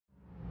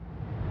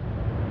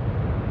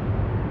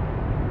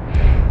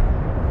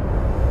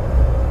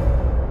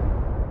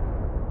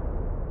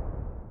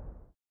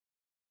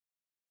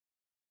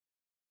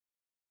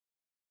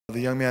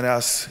the young man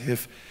asks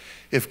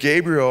if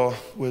Gabriel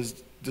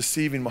was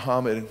deceiving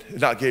Muhammad,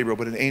 not Gabriel,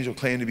 but an angel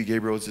claiming to be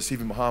Gabriel was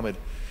deceiving Muhammad,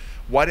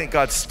 why didn't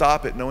God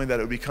stop it, knowing that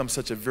it would become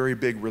such a very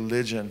big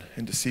religion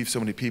and deceive so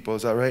many people?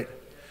 Is that right?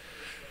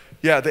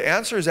 Yeah, the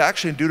answer is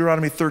actually in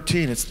Deuteronomy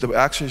 13. The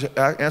answer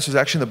is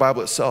actually in the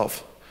Bible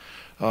itself.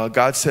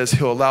 God says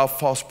he'll allow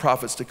false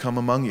prophets to come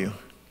among you.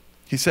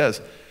 He says,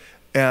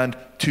 and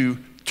to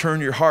turn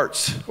your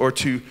hearts or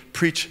to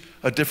preach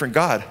a different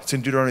God. It's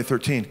in Deuteronomy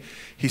 13.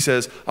 He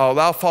says, I'll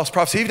allow false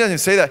prophets. He even doesn't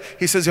say that.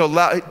 He says he'll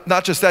allow,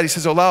 not just that, he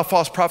says he'll allow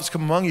false prophets to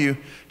come among you,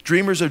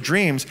 dreamers of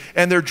dreams,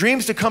 and their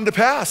dreams to come to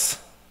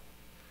pass,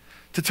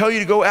 to tell you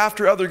to go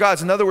after other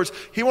gods. In other words,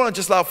 he won't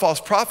just allow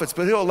false prophets,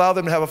 but he'll allow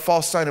them to have a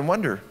false sign and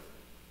wonder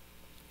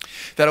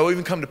that will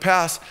even come to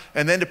pass,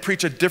 and then to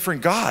preach a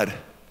different God.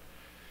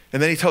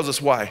 And then he tells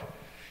us why.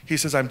 He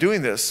says, I'm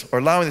doing this, or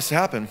allowing this to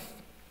happen,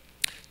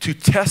 to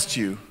test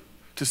you,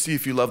 to see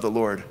if you love the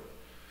Lord.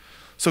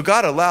 So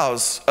God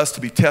allows us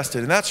to be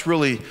tested, and that's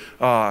really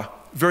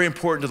very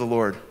important to the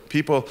Lord.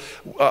 People,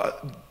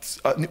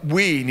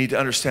 we need to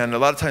understand, and a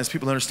lot of times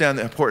people understand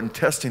how important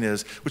testing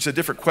is, which is a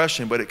different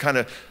question, but it kind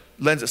of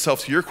lends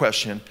itself to your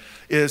question,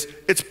 is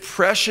it's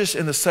precious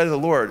in the sight of the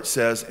Lord, it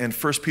says in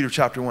 1 Peter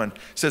chapter 1. It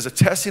says, the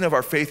testing of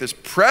our faith is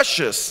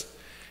precious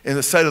in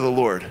the sight of the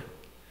Lord.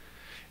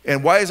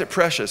 And why is it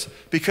precious?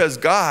 Because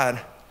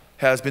God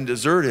has been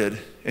deserted,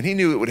 and he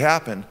knew it would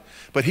happen,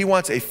 but he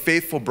wants a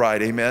faithful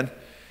bride, amen?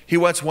 He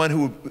wants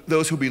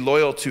those who be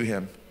loyal to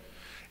him.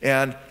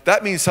 And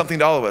that means something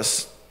to all of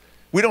us.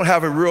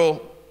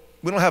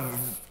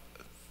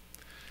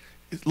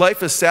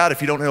 Life is sad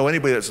if you don't know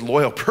anybody that's a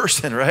loyal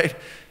person, right?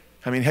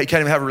 I mean, you can't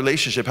even have a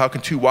relationship. How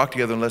can two walk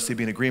together unless they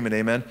be in agreement,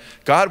 amen?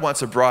 God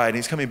wants a bride, and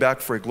he's coming back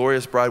for a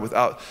glorious bride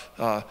without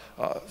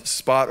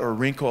spot or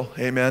wrinkle,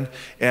 amen?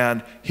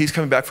 And he's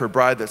coming back for a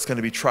bride that's going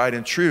to be tried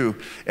and true.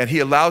 And he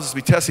allows us to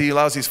be tested. He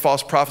allows these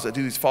false prophets that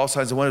do these false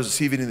signs and wonders,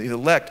 deceiving the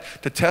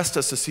elect, to test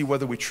us to see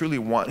whether we truly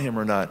want him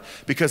or not.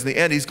 Because in the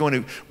end, he's going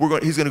to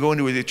go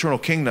into the eternal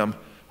kingdom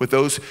with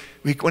those.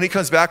 When he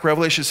comes back,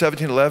 Revelation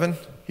 17:11,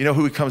 you know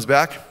who he comes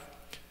back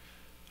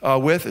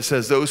with? It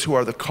says, those who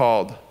are the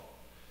called,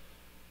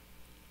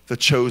 the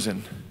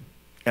chosen,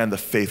 and the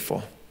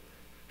faithful.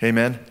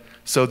 Amen?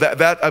 So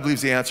that I believe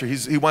is the answer.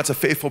 He wants a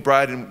faithful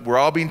bride, and we're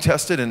all being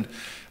tested. And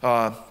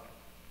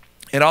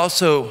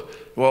also,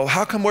 well,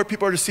 how come more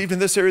people are deceived in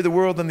this area of the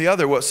world than the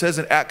other? Well, it says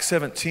in Acts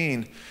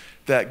 17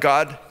 that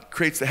God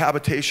creates the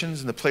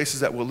habitations and the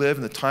places that we'll live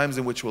and the times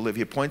in which we'll live.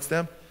 He appoints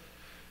them.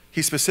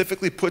 He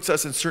specifically puts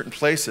us in certain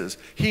places.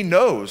 He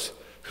knows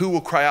who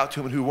will cry out to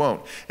him and who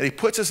won't. And he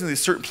puts us in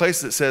these certain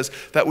places that says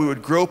that we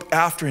would grope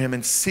after him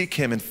and seek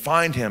him and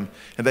find him,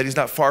 and that he's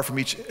not far from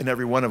each and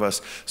every one of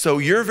us. So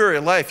your very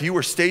life, you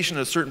were stationed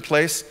in a certain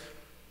place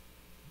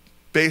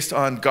based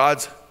on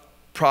God's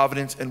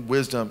providence and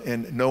wisdom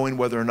and knowing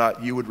whether or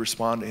not you would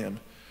respond to him.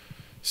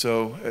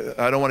 So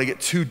I don't want to get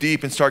too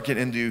deep and start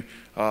getting into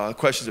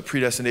questions of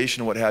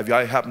predestination and what have you.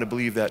 I happen to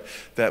believe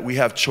that we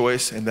have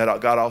choice, and that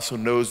God also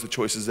knows the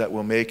choices that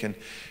we'll make, and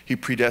he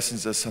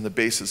predestines us on the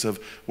basis of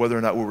whether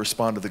or not we'll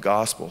respond to the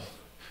gospel,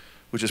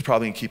 which is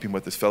probably in keeping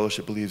what this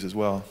fellowship believes as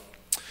well.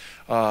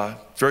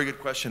 Very good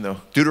question,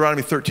 though.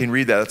 Deuteronomy 13,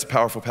 read that. That's a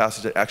powerful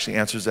passage that actually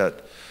answers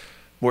that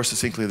more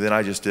succinctly than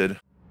I just did.